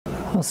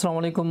আসসালামু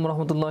আলাইকুম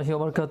রহমতুল্লাহি ওয়া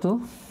বারাকাতুহু।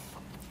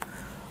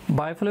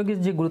 বায়োফ্লকের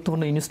যে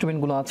গুরুত্বপূর্ণ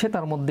ইনস্ট্রুমেন্টগুলো আছে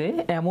তার মধ্যে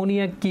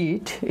অ্যামোনিয়া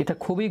কিট এটা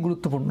খুবই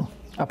গুরুত্বপূর্ণ।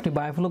 আপনি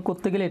বায়োফ্লক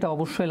করতে গেলে এটা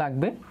অবশ্যই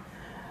লাগবে,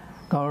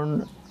 কারণ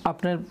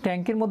আপনার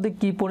ট্যাঙ্কের মধ্যে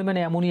কী পরিমাণে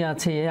অ্যামোনিয়া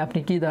আছে আপনি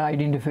কী দ্বারা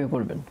আইডেন্টিফাই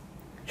করবেন,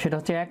 সেটা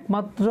হচ্ছে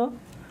একমাত্র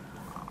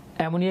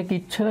অ্যামোনিয়া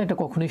কিট ছাড়া এটা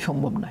কখনোই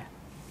সম্ভব নয়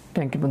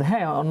ট্যাঙ্কের মধ্যে।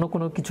 হ্যাঁ, অন্য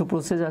কোনো কিছু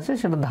প্রসেস আছে,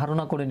 সেটা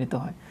ধারণা করে নিতে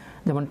হয়।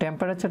 যেমন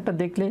টেম্পারেচারটা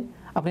দেখলে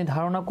আপনি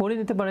ধারণা করে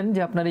নিতে পারেন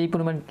যে আপনার এই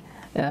পরিমাণ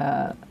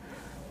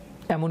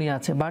অ্যামোনিয়া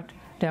আছে, বাট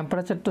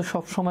টেম্পারেচার তো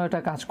সবসময় ওটা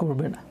কাজ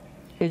করবে না।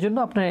 এই জন্য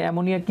আপনার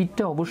অ্যামোনিয়া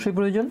কিটটা অবশ্যই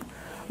প্রয়োজন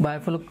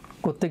বায়োফ্লক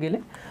করতে গেলে।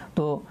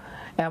 তো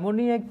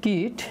অ্যামোনিয়া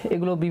কিট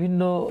এগুলো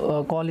বিভিন্ন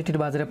কোয়ালিটির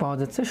বাজারে পাওয়া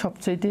যাচ্ছে।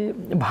 সবচাইতে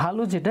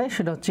ভালো যেটা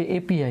সেটা হচ্ছে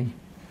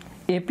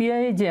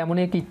এপিআই যে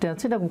অ্যামোনিয়া কিটটা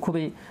আছে এটা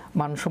খুবই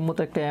মানসম্মত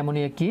একটা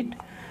অ্যামোনিয়া কিট।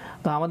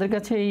 তো আমাদের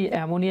কাছে এই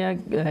অ্যামোনিয়া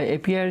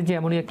এপিআইয়ের যে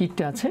অ্যামোনিয়া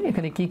কিটটা আছে,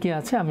 এখানে কি কি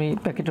আছে আমি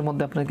প্যাকেটের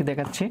মধ্যে আপনাকে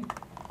দেখাচ্ছি।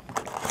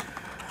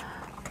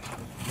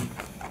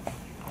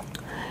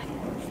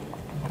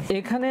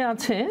 এখানে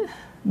আছে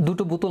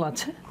দুটো বোতল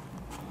আছে,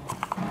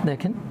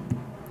 দেখেন।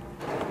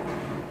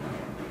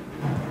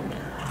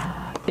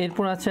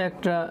 এরপর আছে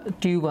একটা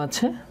টিউব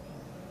আছে,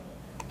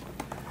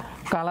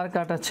 কালার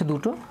কাট আছে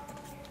দুটো,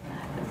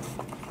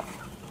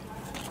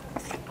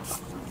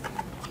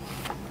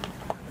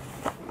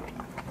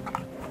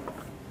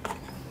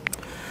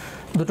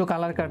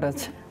 কালার কাট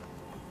আছে।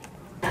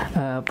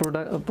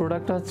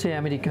 প্রোডাক্টটা হচ্ছে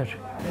আমেরিকার,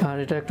 আর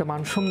এটা একটা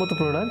মানসম্মত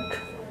প্রোডাক্ট,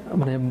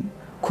 মানে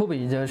খুবই,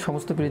 যা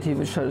সমস্ত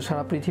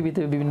সারা পৃথিবীতে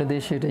বিভিন্ন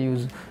দেশে এটা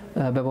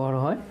ব্যবহার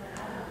হয়।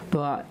 তো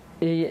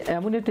এই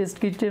অ্যামোনিয়া টেস্ট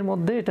কিটের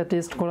মধ্যে এটা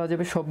টেস্ট করা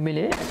যাবে সব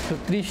মিলে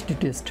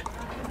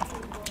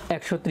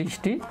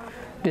 130টি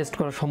টেস্ট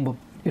করা সম্ভব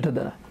এটা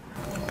দ্বারা।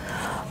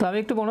 তো আমি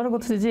একটু বর্ণনা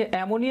করতেছি যে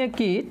অ্যামোনিয়া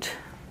কিট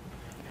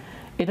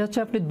এটা হচ্ছে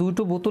আপনি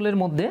দুটো বোতলের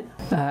মধ্যে,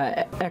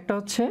 একটা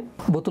হচ্ছে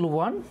বোতল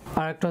 1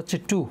 আর একটা হচ্ছে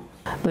 2।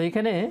 তো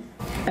এখানে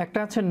একটা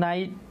আছে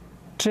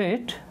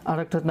নাইট্রেট আর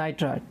একটা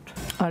নাইট্রাইট।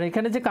 আর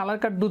এখানে যে কালার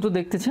কাট দুটো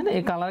দেখতেছেন,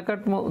 এই কালার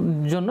কাট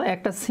জন্য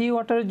একটা সি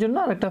ওয়াটারের জন্য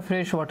আর একটা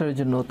ফ্রেশ ওয়াটারের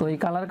জন্য। তো এই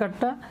কালার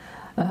কাটটা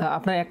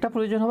আপনার একটা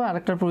প্রয়োজন হবে, আর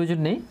একটার প্রয়োজন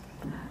নেই।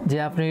 যে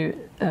আপনি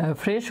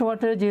ফ্রেশ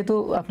ওয়াটারে যেহেতু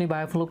আপনি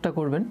বায়োফ্লকটা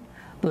করবেন,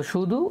 তো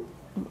শুধু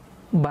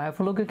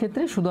বায়োফ্লকের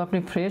ক্ষেত্রে শুধু আপনি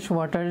ফ্রেশ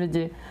ওয়াটারের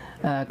যে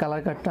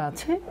কালার কাটটা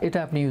আছে এটা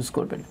আপনি ইউজ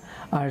করবেন।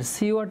 আর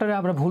সি ওয়াটারে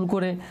আমরা ভুল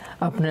করে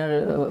আপনার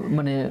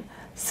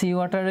সি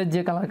ওয়াটারের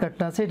যে কালার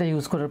কাটটা আছে এটা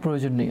ইউজ করার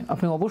প্রয়োজন নেই।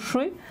 আপনি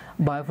অবশ্যই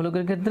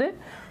বায়োফ্লকের ক্ষেত্রে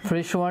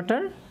ফ্রেশ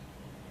ওয়াটার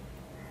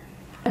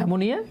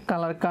অ্যামোনিয়া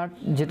কালার কাট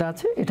যেটা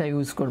আছে এটা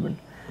ইউজ করবেন।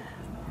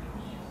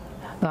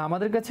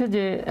 আমাদের কাছে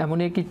যে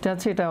অ্যামোনিয়া কিটটা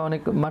আছে এটা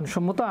অনেক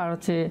মানসম্মত। আর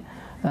হচ্ছে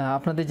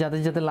আপনাদের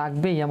যাদের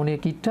লাগবে এই অ্যামোনিয়া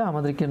কিটটা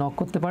আমাদেরকে নক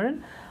করতে পারেন।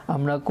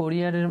 আমরা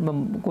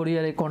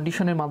কোরিয়ারের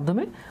কন্ডিশনের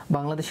মাধ্যমে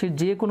বাংলাদেশের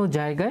যে কোনো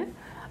জায়গায়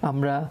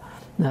আমরা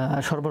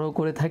সরবরাহ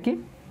করে থাকি।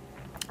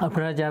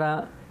 আপনারা যারা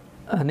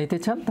নিতে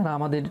চান তারা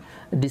আমাদের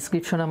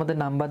ডিসক্রিপশনে আমাদের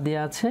নাম্বার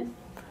দেওয়া আছে,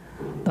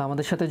 তো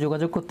আমাদের সাথে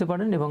যোগাযোগ করতে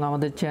পারেন এবং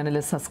আমাদের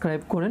চ্যানেলে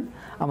সাবস্ক্রাইব করেন।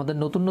 আমাদের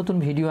নতুন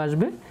ভিডিও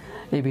আসবে,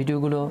 এই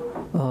ভিডিওগুলো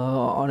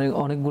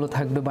অনেকগুলো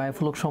থাকবে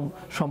বায়োফ্লক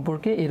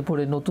সম্পর্কে।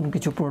 এরপরে নতুন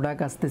কিছু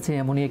প্রোডাক্ট আসতেছে,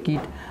 অ্যামোনিয়া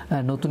কিট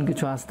নতুন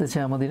কিছু আসতেছে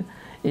আমাদের।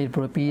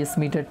 এরপরে পিএস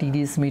মিটার,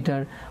 টিডিএস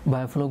মিটার,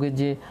 বায়োফ্লকের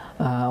যে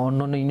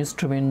অন্যান্য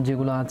ইনস্ট্রুমেন্ট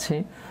যেগুলো আছে,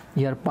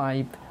 ইয়ার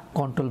পাইপ,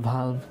 কন্ট্রোল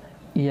ভালভ,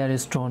 ইয়ার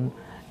স্টোন,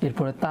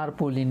 এরপরে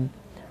তারপলিন,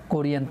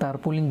 কোরিয়ান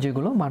তারপলিন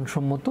যেগুলো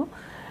মানসম্মত,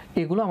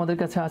 এগুলো আমাদের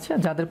কাছে আছে।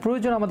 যাদের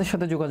প্রয়োজন আমাদের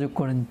সাথে যোগাযোগ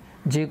করেন।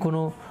 যে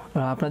কোনো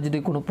আপনার যদি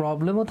কোনো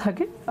প্রবলেমও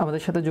থাকে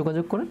আমাদের সাথে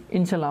যোগাযোগ করেন,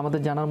 ইনশাল্লাহ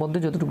আমাদের জানার মধ্যে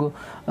যতটুকু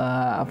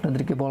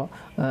আপনাদেরকে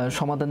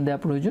সমাধান দেওয়া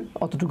প্রয়োজন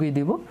অতটুকুই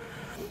দেব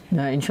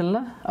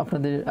ইনশাল্লাহ।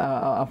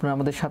 আপনারা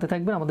আমাদের সাথে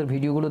থাকবেন, আমাদের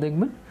ভিডিওগুলো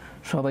দেখবেন।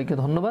 সবাইকে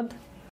ধন্যবাদ।